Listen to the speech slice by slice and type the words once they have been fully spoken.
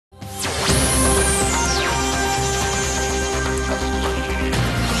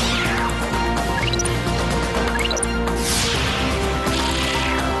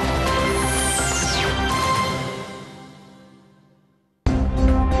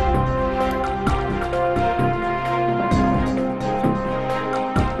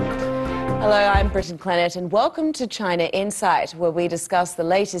Britain Planet, and welcome to China Insight, where we discuss the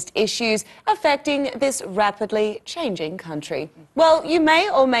latest issues affecting this rapidly changing country. Well, you may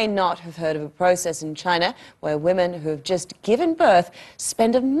or may not have heard of a process in China where women who have just given birth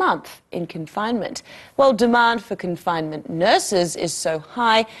spend a month in confinement. Well, demand for confinement nurses is so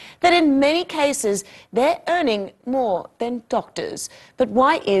high that in many cases they're earning more than doctors. But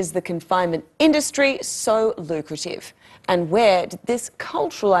why is the confinement industry so lucrative? And where did this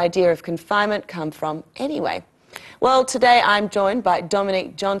cultural idea of confinement come from anyway? Well, today I'm joined by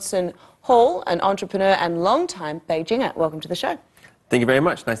Dominique Johnson-Hall, an entrepreneur and long-time Beijinger. Welcome to the show. Thank you very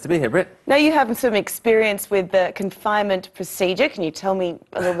much. Nice to be here, Britt. Now, you have some experience with the confinement procedure. Can you tell me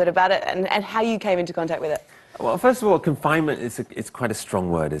a little bit about it and how you came into contact with it? Well, first of all, confinement is quite a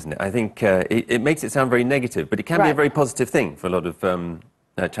strong word, isn't it? I think it makes it sound very negative, but it can be a very positive thing for a lot of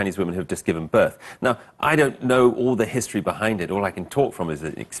Chinese women who have just given birth. Now, I don't know all the history behind it. All I can talk from is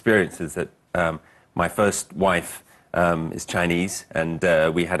the experiences that my first wife is Chinese, and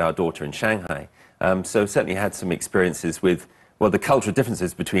we had our daughter in Shanghai. So certainly had some experiences with, well, the cultural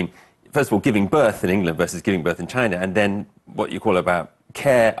differences between, first of all, giving birth in England versus giving birth in China, and then what you call about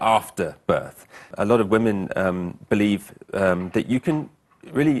care after birth. A lot of women believe that you can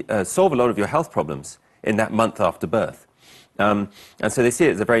really solve a lot of your health problems in that month after birth. And so they see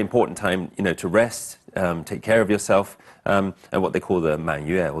it as a very important time, you know, to rest, take care of yourself, and what they call the 满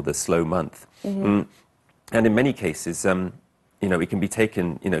月, or the slow month. And in many cases, you know, it can be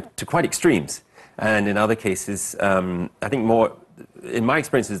taken, you know, to quite extremes. And in other cases, I think more, in my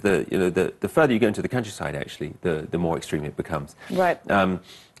experience, the further you go into the countryside, actually, the more extreme it becomes. Right.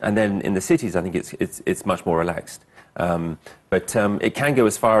 And then in the cities, I think it's much more relaxed. But it can go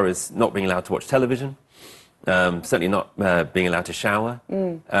as far as not being allowed to watch television. Certainly not being allowed to shower.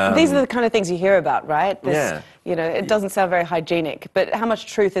 These are the kind of things you hear about, right? Yeah. You know, it doesn't sound very hygienic, but how much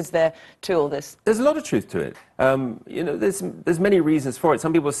truth is there to all this? There's a lot of truth to it. You know, there's many reasons for it.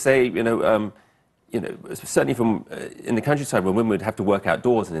 Some people say, you know, certainly from in the countryside, when women would have to work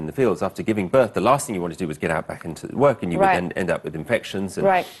outdoors and in the fields after giving birth, the last thing you want to do was get out back into work, and you would then end up with infections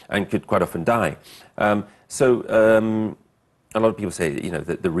and could quite often die. A lot of people say, you know,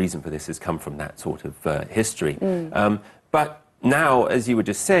 that the reason for this has come from that sort of history. But now, as you were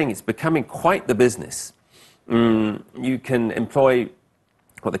just saying, it's becoming quite the business. You can employ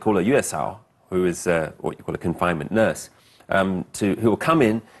what they call a 月嫂, who is what you call a confinement nurse, who will come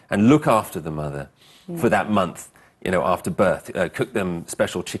in and look after the mother for that month, you know, after birth, cook them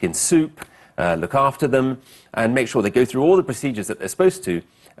special chicken soup, look after them, and make sure they go through all the procedures that they're supposed to,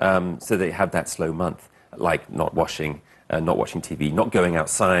 so they have that slow month, like not watching TV, not going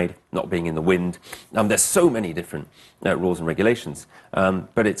outside, not being in the wind. There's so many different rules and regulations,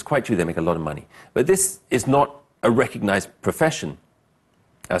 but it's quite true they make a lot of money. But this is not a recognized profession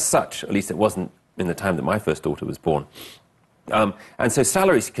as such, at least it wasn't in the time that my first daughter was born. And so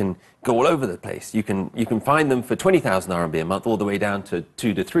salaries can go all over the place. You can find them for 20,000 RMB a month, all the way down to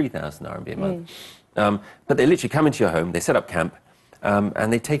 2,000 to 3,000 RMB a month. But they literally come into your home, they set up camp,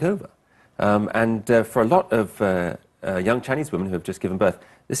 and they take over. For a lot of young Chinese women who have just given birth,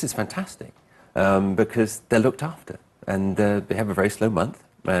 this is fantastic, because they're looked after, and they have a very slow month,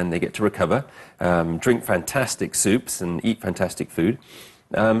 and they get to recover, drink fantastic soups and eat fantastic food.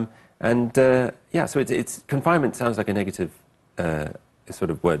 Yeah, so it's confinement sounds like a negative sort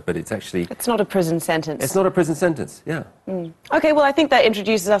of word, but it's actually... It's not a prison sentence. It's not a prison sentence, yeah. Okay, well, I think that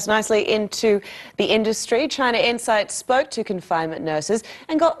introduces us nicely into the industry. China Insight spoke to confinement nurses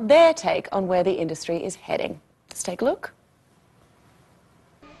and got their take on where the industry is heading. Let's take a look.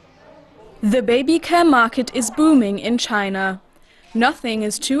 The baby care market is booming in China. Nothing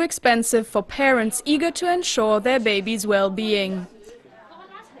is too expensive for parents eager to ensure their baby's well-being.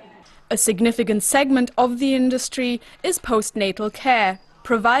 A significant segment of the industry is postnatal care,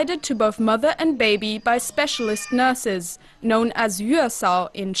 provided to both mother and baby by specialist nurses, known as 月嫂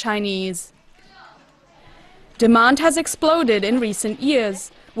in Chinese. Demand has exploded in recent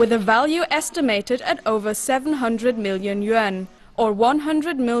years, with a value estimated at over 700 million yuan, or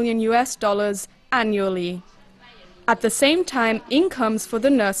 $100 million annually. At the same time, incomes for the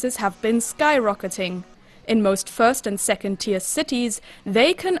nurses have been skyrocketing. In most first and second tier cities,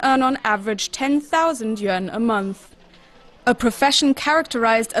 they can earn on average 10,000 yuan a month. A profession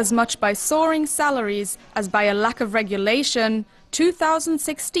characterized as much by soaring salaries as by a lack of regulation,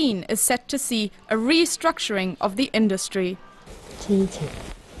 2016 is set to see a restructuring of the industry.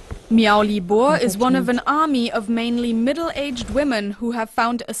 Miao Libor is one of an army of mainly middle-aged women who have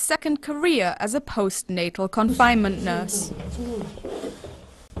found a second career as a postnatal confinement nurse.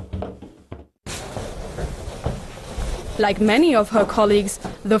 Like many of her colleagues,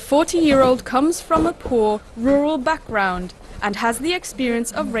 The 40-year-old comes from a poor, rural background and has the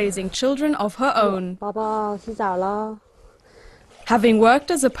experience of raising children of her own. Having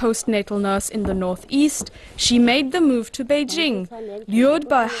worked as a postnatal nurse in the Northeast, she made the move to Beijing, lured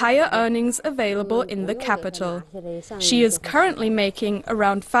by higher earnings available in the capital. She is currently making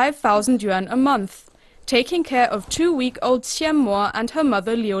around 5,000 yuan a month, taking care of 2-week-old Qianmo and her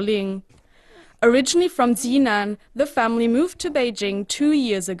mother Liu Ling. Originally from Jinan, the family moved to Beijing 2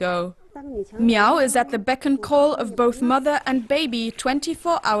 years ago. Miao is at the beck and call of both mother and baby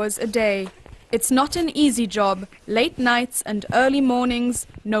 24 hours a day. It's not an easy job, late nights and early mornings,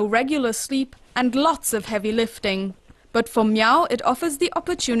 no regular sleep and lots of heavy lifting. But for Miao, it offers the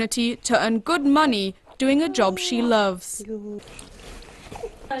opportunity to earn good money doing a job she loves.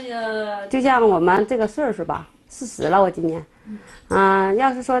 就像我们这个岁数吧，40了，我今年。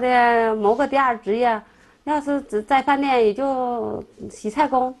要是说的谋个第二职业，要是只在饭店也就洗菜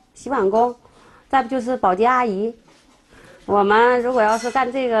工、洗碗工，再不就是保洁阿姨。我们如果要是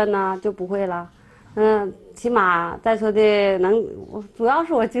干这个呢，就不会了。起码再说的主要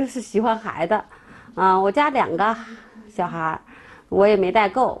是我就是喜欢孩子。我家2个小孩，我也没带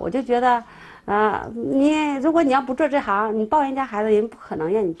够，我就觉得。如果你要不做这行，你抱人家孩子，人不可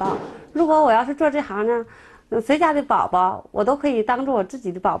能让你抱。如果我要是做这行呢，谁家的宝宝我都可以当做我自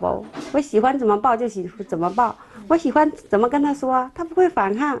己的宝宝。我喜欢怎么抱就怎么抱，我喜欢怎么跟他说，他不会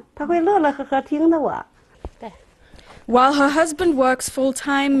反抗，他会乐乐呵呵听着我。While her husband works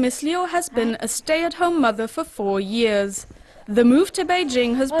full-time, Miss Liu has been a stay-at-home mother for 4 years. The move to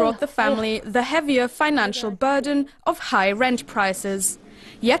Beijing has brought the family the heavier financial burden of high rent prices.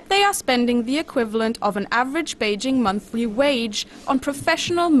 Yet they are spending the equivalent of an average Beijing monthly wage on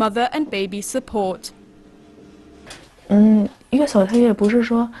professional mother and baby support. 月嫂她也不是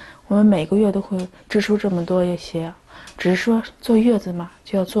说我们每个月都会支出这么多一些，只是说坐月子嘛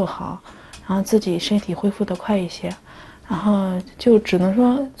就要做好，然后自己身体恢复得快一些，然后就只能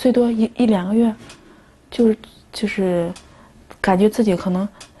说最多一两个月，就是感觉自己可能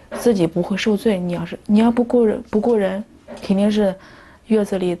自己不会受罪。你要不顾人，肯定是。月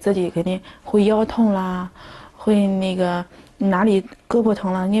子里自己肯定会腰痛啦，会那个哪里胳膊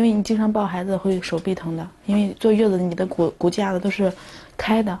疼了，因为你经常抱孩子会手臂疼的，因为坐月子你的骨架子都是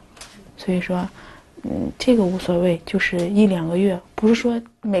开的，所以说这个无所谓，就是1、2个月，不是说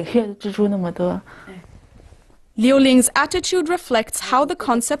每个月支出那么多。Liu Ling's attitude reflects how the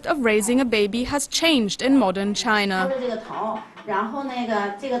concept of raising a baby has changed in modern China.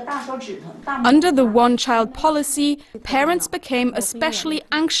 Under the one-child policy, parents became especially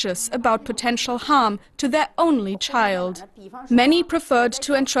anxious about potential harm to their only child. Many preferred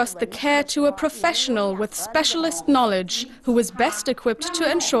to entrust the care to a professional with specialist knowledge who was best equipped to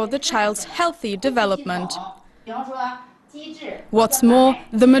ensure the child's healthy development. What's more,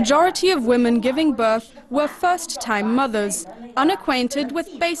 the majority of women giving birth were first-time mothers, unacquainted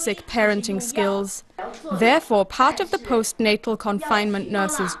with basic parenting skills. Therefore, part of the postnatal confinement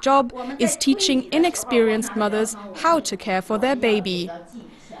nurse's job is teaching inexperienced mothers how to care for their baby.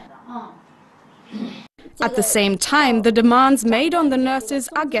 At the same time, the demands made on the nurses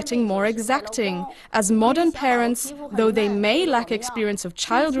are getting more exacting, as modern parents, though they may lack experience of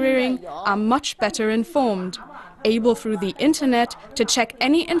child-rearing, are much better informed, able through the internet to check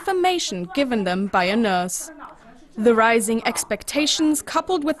any information given them by a nurse. The rising expectations,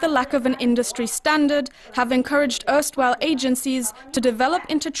 coupled with the lack of an industry standard, have encouraged erstwhile agencies to develop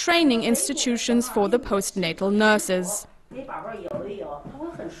into training institutions for the postnatal nurses.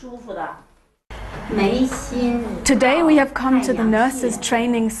 Today we have come to the Nurses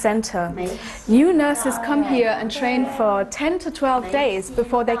Training Center. New nurses come here and train for 10 to 12 days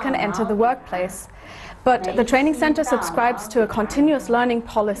before they can enter the workplace. But the training center subscribes to a continuous learning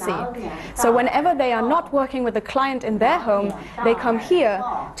policy. So whenever they are not working with a client in their home, they come here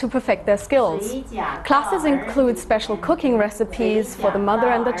to perfect their skills. Classes include special cooking recipes for the mother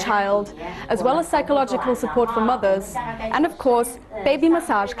and the child, as well as psychological support for mothers, and of course, baby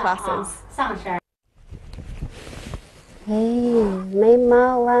massage classes. 眉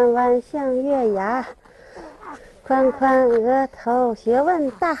毛弯弯像月牙，宽宽额头学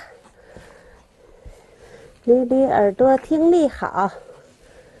问大。你的耳朵听力好，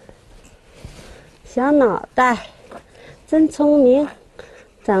小脑袋真聪明，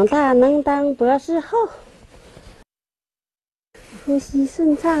长大能当博士后。呼吸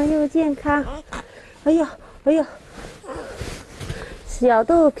顺畅又健康，哎呦哎呦，小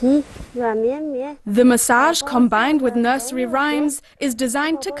肚皮软绵绵。The massage combined with nursery rhymes is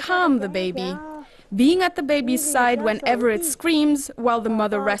designed to calm the baby. Being at the baby's side whenever it screams while the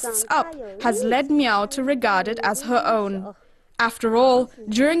mother rests up has led Miao to regard it as her own. After all,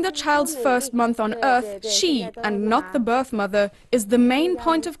 during the child's first month on Earth, she, and not the birth mother, is the main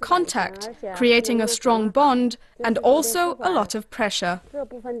point of contact, creating a strong bond and also a lot of pressure. 2、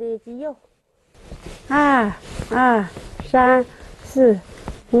3、4、5、6、7、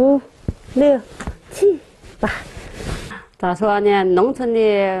8。咋说呢？农村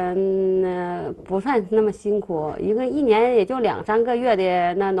的不算那么辛苦，一年也就2、3个月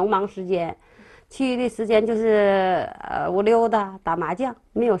的那农忙时间。 其余的时间就是我溜达打麻将，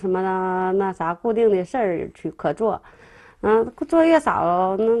没有什么那啥固定的事儿可做。做月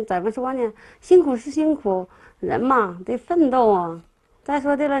嫂，那怎么说呢？辛苦是辛苦，人嘛得奋斗啊。再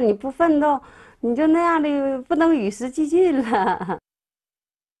说的了，你不奋斗，你就那样的不能与时俱进了。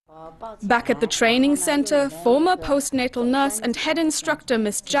 Back at the training center, former postnatal nurse and head instructor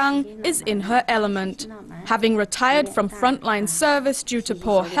Miss Zhang is in her element. Having retired from frontline service due to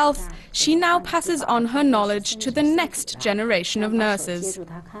poor health, she now passes on her knowledge to the next generation of nurses.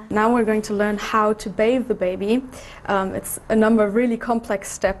 Now we're going to learn how to bathe the baby. It's a number of really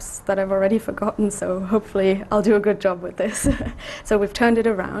complex steps that I've already forgotten, so hopefully I'll do a good job with this. So we've turned it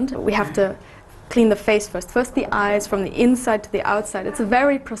around. We have to clean the face first the eyes from the inside to the outside. It's a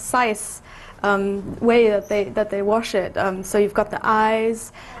very precise way that they wash it. So you've got the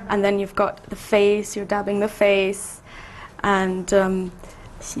eyes, and then you've got the face, you're dabbing the face, and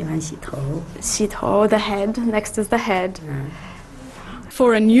洗头, the head, next is the head.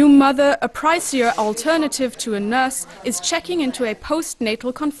 For a new mother, a pricier alternative to a nurse is checking into a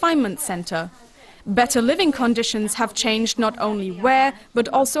postnatal confinement center. Better living conditions have changed not only where, but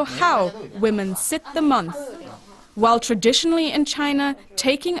also how women sit the month. While traditionally in China,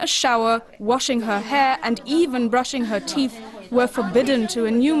 taking a shower, washing her hair and even brushing her teeth were forbidden to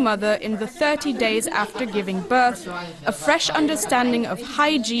a new mother in the 30 days after giving birth, a fresh understanding of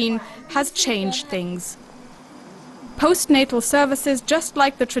hygiene has changed things. Postnatal services, just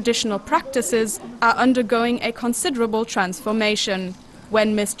like the traditional practices, are undergoing a considerable transformation.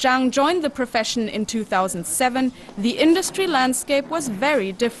 When Miss Zhang joined the profession in 2007, the industry landscape was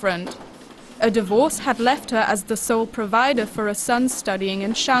very different. A divorce had left her as the sole provider for a son studying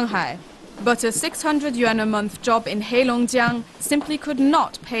in Shanghai. But a 600 yuan a month job in Heilongjiang simply could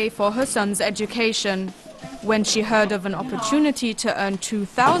not pay for her son's education. When she heard of an opportunity to earn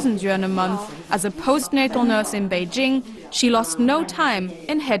 2,000 yuan a month as a postnatal nurse in Beijing, she lost no time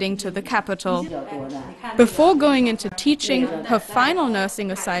in heading to the capital. Before going into teaching, her final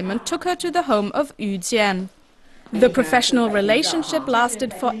nursing assignment took her to the home of Yu Jian. The professional relationship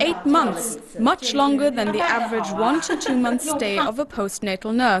lasted for 8 months, much longer than the average 1 to 2 month stay of a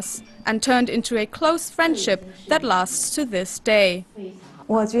postnatal nurse, and turned into a close friendship that lasts to this day.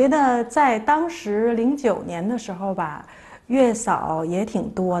 我觉得在当时09年的时候吧，月嫂也挺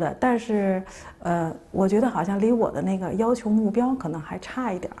多的，但是我觉得好像离我的那个要求目标可能还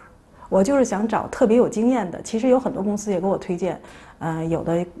差一点儿。我就是想找特别有经验的，其实有很多公司也给我推荐，有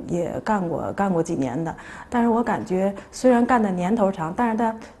的也干过几年的，但是我感觉虽然干的年头长，但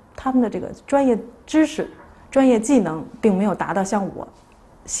是他们的这个专业知识、专业技能并没有达到像我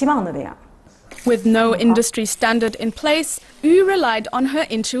希望的那样。 With no industry standard in place, Yu relied on her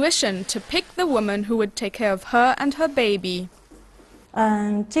intuition to pick the woman who would take care of her and her baby.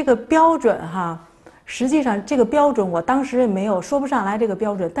 这个标准哈，实际上这个标准我当时也没有说不上来这个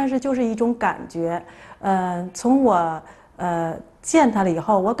标准，但是就是一种感觉。从我见他了以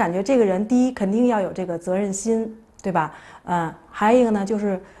后，我感觉这个人第一肯定要有这个责任心，对吧？还有一个呢就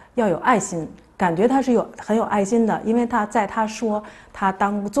是要有爱心。 感觉他是很有爱心的，因为他说他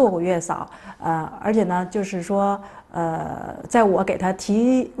做过月嫂，而且呢，就是说，在我给他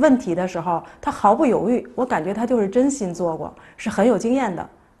提问题的时候，他毫不犹豫，我感觉他就是真心做过，是很有经验的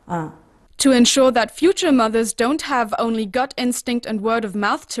，To ensure that future mothers don't have only gut instinct and word of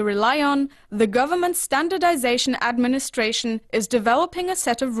mouth to rely on, the government standardization administration is developing a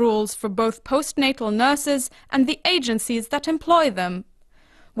set of rules for both postnatal nurses and the agencies that employ them.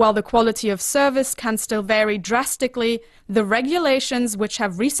 While the quality of service can still vary drastically, the regulations which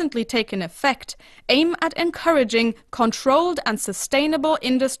have recently taken effect aim at encouraging controlled and sustainable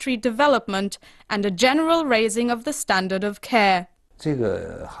industry development and a general raising of the standard of care. 这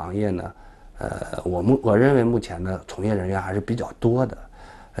个行业呢，我认为目前呢，从业人员还是比较多的，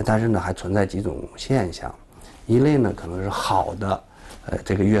但是呢，还存在几种现象。一类呢，可能是好的，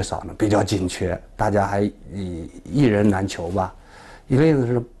这个月嫂呢比较紧缺，大家还一人难求吧。 一类呢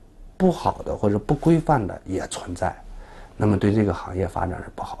是不好的或者不规范的也存在，那么对这个行业发展是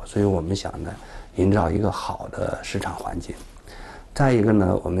不好，所以我们想呢，营造一个好的市场环境。再一个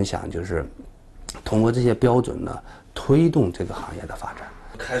呢，我们想就是通过这些标准呢，推动这个行业的发展。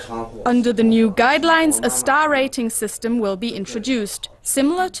Under the new guidelines, a star rating system will be introduced,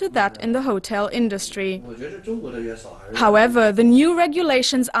 similar to that in the hotel industry. However, the new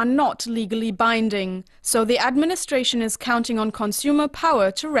regulations are not legally binding, so the administration is counting on consumer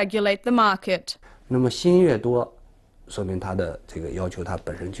power to regulate the market. 那么薪越多，说明他的这个要求，他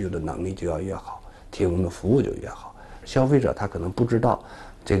本身具有的能力就要越好，提供的服务就越好。消费者他可能不知道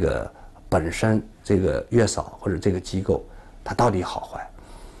这个本身这个月嫂或者这个机构它到底好坏。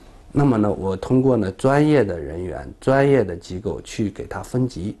那么呢，我通过呢专业的人员、专业的机构去给它分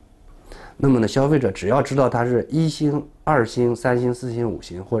级。那么呢，消费者只要知道它是1星、2星、3星、4星、5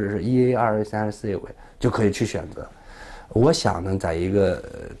星，或者是1A、2A、3A、4A、5A，就可以去选择。我想呢，在一个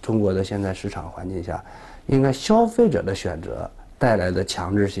中国的现在市场环境下，应该消费者的选择带来的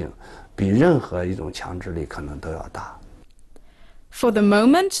强制性，比任何一种强制力可能都要大。For the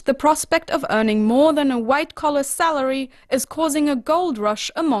moment, the prospect of earning more than a white-collar salary is causing a gold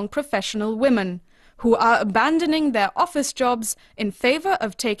rush among professional women, who are abandoning their office jobs in favor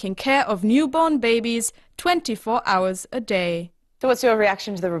of taking care of newborn babies 24 hours a day. So what's your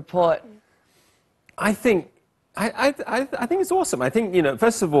reaction to the report? I think it's awesome. I think,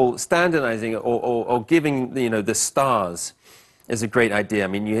 first of all, standardizing or giving, the stars is a great idea. I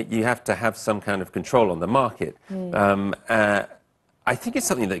mean, you have to have some kind of control on the market. I think it's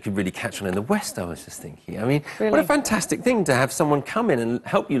something that could really catch on in the West, I was just thinking. I mean, really? What a fantastic thing to have someone come in and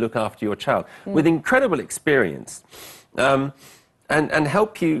help you look after your child with incredible experience and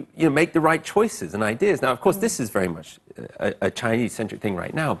help you, make the right choices and ideas. Now, of course, this is very much a Chinese-centric thing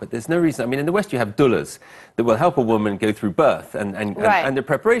right now, but there's no reason. I mean, in the West, you have doulas that will help a woman go through birth and the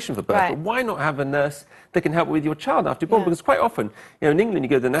preparation for birth. Right. But why not have a nurse that can help with your child after you're born? Because quite often, in England, you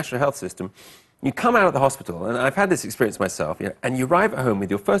go to the National Health System, you come out of the hospital, and I've had this experience myself, and you arrive at home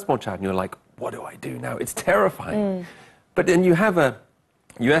with your firstborn child, and you're like, what do I do now? It's terrifying. But then you have a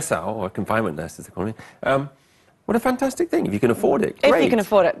USL, or a confinement nurse, as they call it. What a fantastic thing, if you can afford it. Great. If you can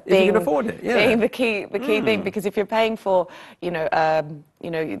afford it. If you can afford it, yeah. Being the key thing, because if you're paying for,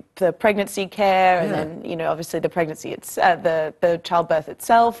 the pregnancy care, and then, obviously the pregnancy, the childbirth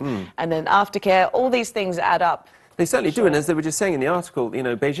itself, and then aftercare, all these things add up. They certainly do, and as they were just saying in the article,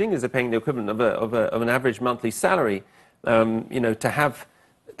 Beijingers are paying the equivalent of an average monthly salary, to have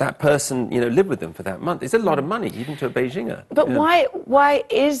that person, live with them for that month. It's a lot of money, even to a Beijinger. But why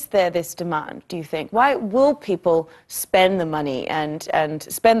is there this demand, do you think? Why will people spend the money and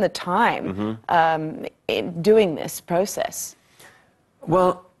spend the time in doing this process?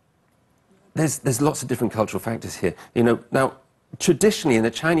 Well, there's lots of different cultural factors here. Now, traditionally in the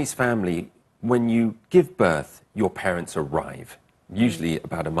Chinese family, when you give birth, your parents arrive, usually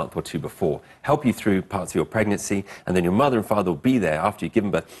about a month or two before, help you through parts of your pregnancy, and then your mother and father will be there after you've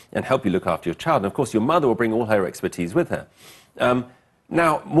given birth and help you look after your child. And of course, your mother will bring all her expertise with her.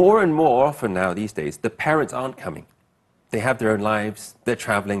 Now, more and more often now these days, the parents aren't coming. They have their own lives, they're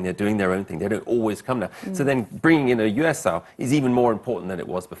traveling, they're doing their own thing, they don't always come now. So then bringing in a USL is even more important than it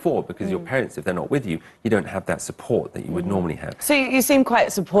was before, because your parents, if they're not with you, you don't have that support that you would normally have. So you seem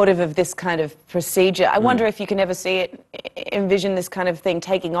quite supportive of this kind of procedure. I wonder if you can ever envision this kind of thing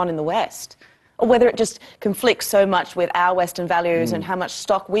taking on in the West, or whether it just conflicts so much with our Western values and how much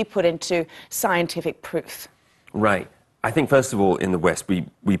stock we put into scientific proof. Right. I think, first of all, in the West, we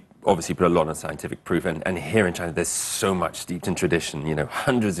obviously put a lot on scientific proof, and here in China, there's so much steeped in tradition,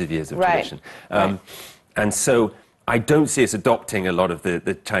 hundreds of years of tradition. And so I don't see us adopting a lot of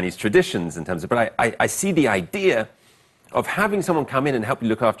the Chinese traditions in terms of, but I see the idea of having someone come in and help you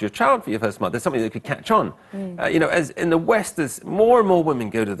look after your child for your first month. There's something that could catch on. As in the West, as more and more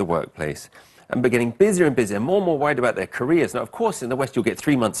women go to the workplace, and they're getting busier and busier, more and more worried about their careers. Now, of course, in the West, you'll get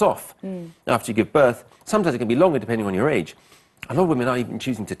 3 months off after you give birth. Sometimes it can be longer, depending on your age. A lot of women aren't even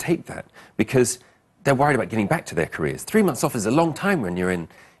choosing to take that because they're worried about getting back to their careers. 3 months off is a long time when you're in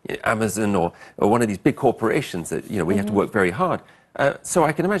Amazon or one of these big corporations that, we have to work very hard. So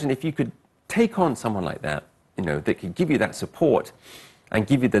I can imagine if you could take on someone like that, that could give you that support and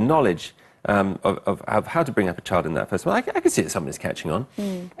give you the knowledge of how to bring up a child in that first month. I could see that somebody's catching on,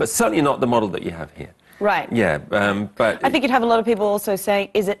 but certainly not the model that you have here. Right. Yeah, but... I think you'd have a lot of people also saying,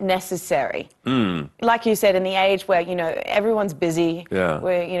 is it necessary? Like you said, in the age where, everyone's busy,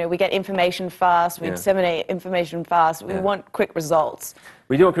 where, we get information fast, we disseminate information fast, we want quick results.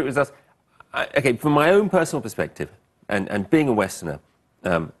 We do want quick results. Okay, from my own personal perspective, and being a Westerner,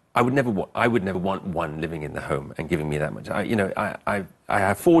 I would never want one living in the home and giving me that much. I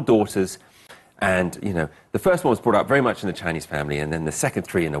have 4 daughters, and, the first one was brought up very much in the Chinese family, and then the second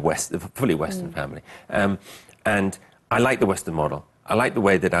 3 in a fully Western family. And I like the Western model. I like the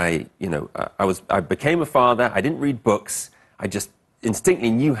way that I became a father. I didn't read books. I just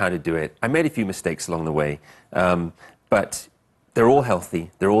instinctively knew how to do it. I made a few mistakes along the way, but they're all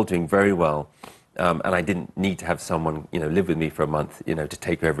healthy. They're all doing very well. And I didn't need to have someone, live with me for a month, to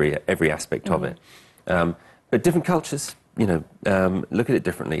take every aspect of it. But different cultures, look at it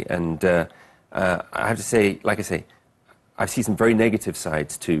differently. And I have to say, like I say, I see some very negative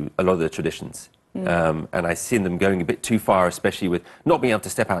sides to a lot of the traditions. And I see them going a bit too far, especially with not being able to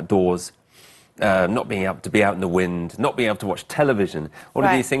step outdoors, not being able to be out in the wind, not being able to watch television. All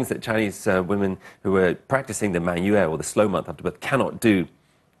of these things that Chinese women who are practicing the Manyue, or the slow month after birth, cannot do.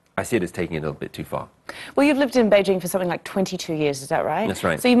 I see it as taking it a little bit too far. Well, you've lived in Beijing for something like 22 years, is that right? That's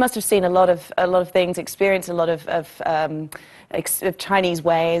right. So you must have seen a lot of things, experienced a lot of Chinese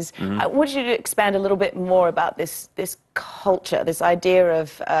ways. I want you to expand a little bit more about this culture, this idea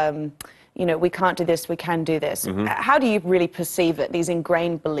of, we can't do this, we can do this. How do you really perceive it, these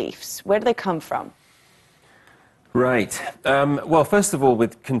ingrained beliefs? Where do they come from? Right. Well, first of all,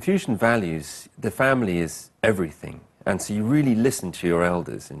 with Confucian values, the family is everything. And so you really listen to your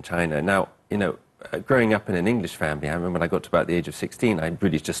elders in China. Now, growing up in an English family, I remember when I got to about the age of 16, I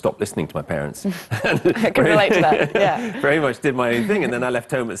really just stopped listening to my parents. I can relate to that, yeah. Very much did my own thing, and then I left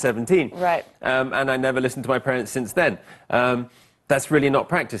home at 17. Right. And I never listened to my parents since then. That's really not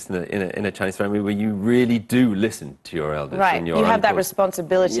practiced in a Chinese family, where you really do listen to your elders. Right, and your you have that uncles.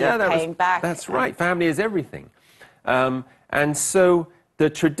 responsibility of paying back. That's right, family is everything. And so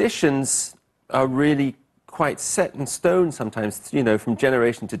the traditions are really quite set in stone sometimes, from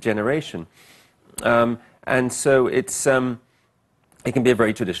generation to generation. And so it can be a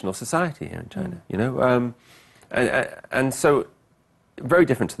very traditional society here in China, and so very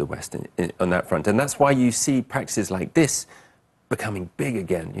different to the West on that front. And that's why you see practices like this becoming big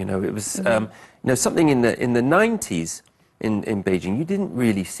again. It was something in the 90s in Beijing. You didn't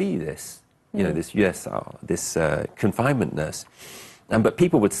really see this, this USR, this confinement nurse. But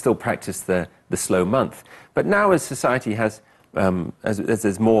people would still practice the slow month. But now, as society has, as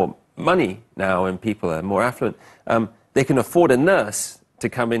there's more money now and people are more affluent, they can afford a nurse to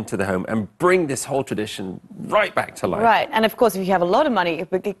come into the home and bring this whole tradition right back to life. Right, and of course, if you have a lot of money,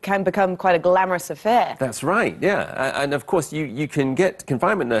 it can become quite a glamorous affair. That's right, yeah. And of course, you can get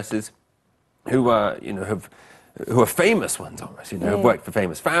confinement nurses who are, who are famous ones almost, who've worked for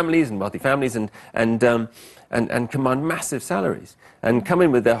famous families and wealthy families and command massive salaries and come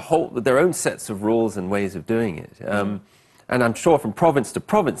in with their own sets of rules and ways of doing it. And I'm sure from province to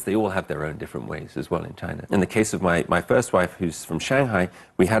province, they all have their own different ways as well in China. In the case of my first wife, who's from Shanghai,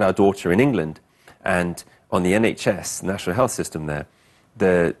 we had our daughter in England, and on the NHS, National Health System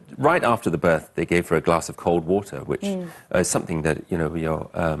there, right after the birth, they gave her a glass of cold water, which is something that,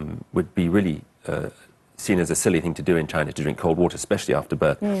 would be really seen as a silly thing to do in China, to drink cold water, especially after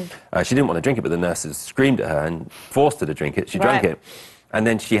birth. She didn't want to drink it, but the nurses screamed at her and forced her to drink it. She drank it. And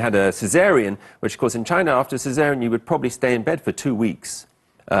then she had a cesarean, which, of course, in China, after a cesarean, you would probably stay in bed for 2 weeks,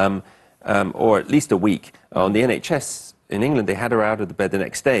 or at least a week. On the NHS in England, they had her out of the bed the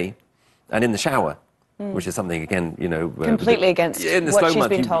next day and in the shower, which is something, again, completely against what she's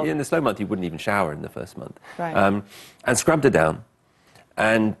been told. In the slow month, you wouldn't even shower in the first month. Right. And scrubbed her down.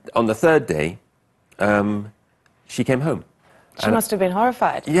 And on the third day, she came home. She must have been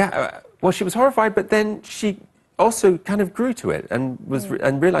horrified. Yeah, well, she was horrified, but then she also kind of grew to it and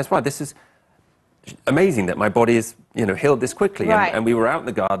and realized, wow, this is amazing that my body is, healed this quickly. Right. And we were out in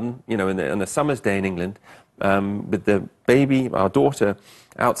the garden, on a summer's day in England, with the baby, our daughter,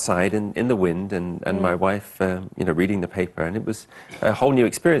 outside in the wind, and my wife, reading the paper, and it was a whole new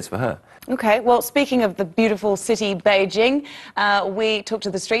experience for her. Okay, well, speaking of the beautiful city, Beijing, we took to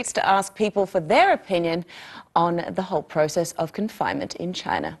the streets to ask people for their opinion on the whole process of confinement in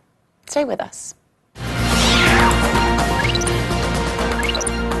China. Stay with us.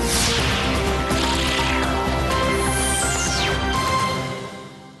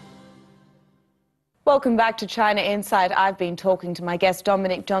 Welcome back to China Insight. I've been talking to my guest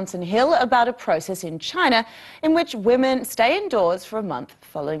Dominic Johnson-Hill about a process in China in which women stay indoors for a month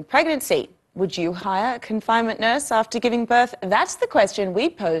following pregnancy. Would you hire a confinement nurse after giving birth? That's the question we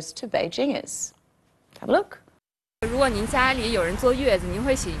posed to Beijingers. Have a look. 如果您家里有人坐月子，您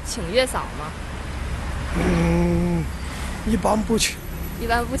会请月嫂吗？一般不请。一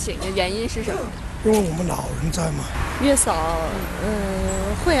般不请的原因是什么？因为我们老人在嘛。月嫂，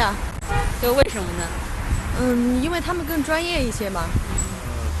会啊。就为什么呢？因为他们更专业一些嘛。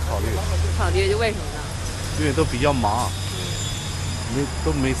考虑就为什么呢？因为都比较忙，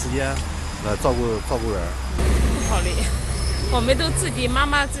都没时间来照顾人。不考虑，我们都妈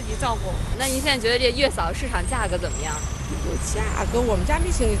妈自己照顾。那您现在觉得这月嫂市场价格怎么样？价格我们家没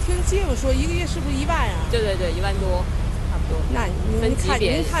请，听街坊说1个月是不是1万呀？对，1万多，差不多。那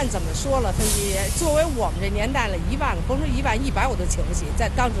您看怎么说了分级？作为我们这年代了，1万，甭说1万100我都请不起，在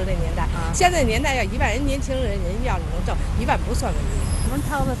当时那年代。现在年代要1万，人年轻人要是能挣1万不算问题。我们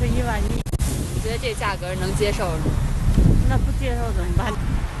掏的是1万1，你觉得这价格能接受吗？那不接受怎么办？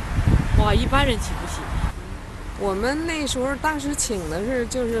哇，一般人请不起。我们那时候当时请的是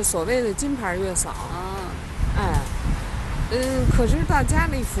就是所谓的金牌月嫂。哎。可是到家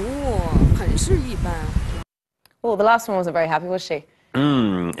里服务很是一般。Well, the last one wasn't very happy, was she?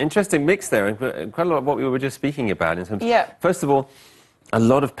 Interesting mix there, quite a lot of what we were just speaking about in terms. Yeah. First of all, a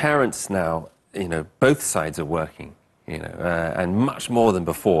lot of parents now, both sides are working, and much more than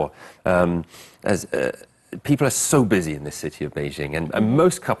before, as people are so busy in this city of Beijing, and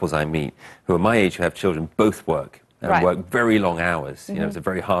most couples I meet who are my age who have children both work and work very long hours. It's a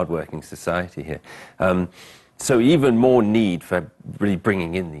very hard-working society here. So even more need for really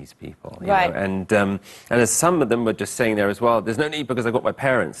bringing in these people, you know? And as some of them were just saying there as well, there's no need because I've got my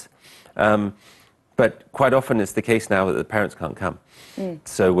parents. But quite often it's the case now that the parents can't come.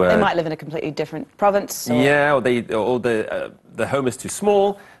 So they might live in a completely different province. Or... Yeah, or the home is too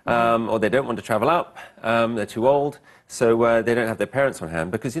small, or they don't want to travel up. They're too old, so they don't have their parents on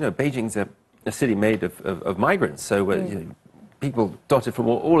hand because Beijing's a city made of migrants. So. People dotted from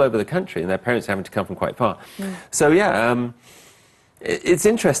all over the country, and their parents having to come from quite far. So yeah, it's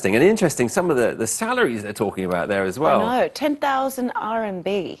interesting, some of the salaries they're talking about there as well. I know, 10,000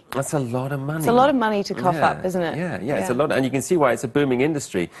 RMB. That's a lot of money. It's a lot of money to cough up, isn't it? Yeah, it's a lot, and you can see why it's a booming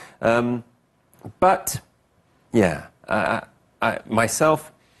industry. But yeah,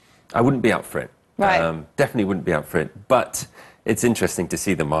 myself, I wouldn't be up for it. Right. Definitely wouldn't be up for it. But it's interesting to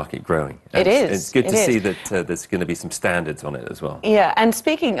see the market growing. It is. It's good to see that there's going to be some standards on it as well. Yeah, and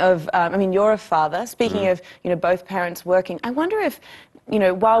speaking of, I mean, you're a father. Speaking of, both parents working, I wonder if,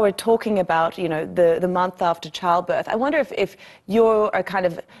 while we're talking about, the month after childbirth, I wonder if you're a kind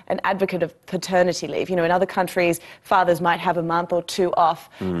of an advocate of paternity leave. In other countries, fathers might have a month or two off.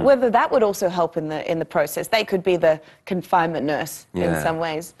 Whether that would also help in the process. They could be the confinement nurse in some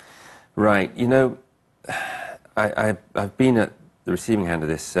ways. Right. I've been at the receiving end of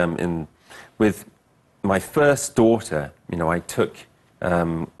this with my first daughter. I took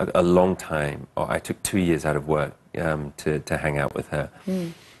a long time. I took 2 years out of work to hang out with her,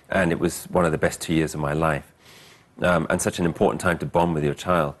 and it was one of the best 2 years of my life, and such an important time to bond with your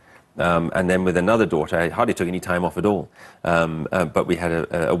child. And then with another daughter, I hardly took any time off at all, but we had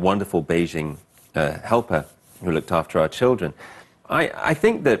a wonderful Beijing helper who looked after our children. I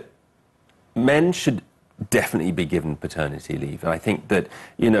think that men should definitely be given paternity leave. I think that,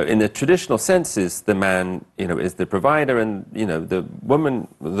 in the traditional senses, the man, is the provider, and, the woman,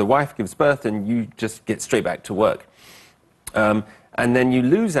 the wife gives birth, and you just get straight back to work. And then you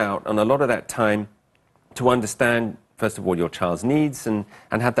lose out on a lot of that time to understand, first of all, your child's needs and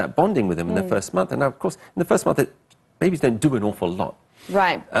have that bonding with them in the first month. And now, of course, in the first month, babies don't do an awful lot.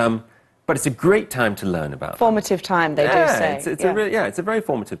 Right. But it's a great time to learn about. Formative time, they do say. It's a very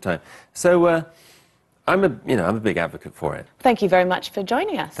formative time. So, I'm a big advocate for it. Thank you very much for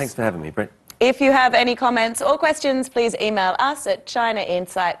joining us. Thanks for having me, Britt. If you have any comments or questions, please email us at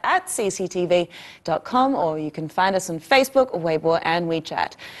chinainsight@cctv.com, or you can find us on Facebook, Weibo and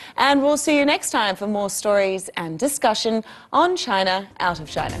WeChat. And we'll see you next time for more stories and discussion on China out of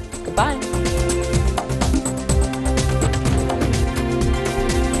China. Goodbye.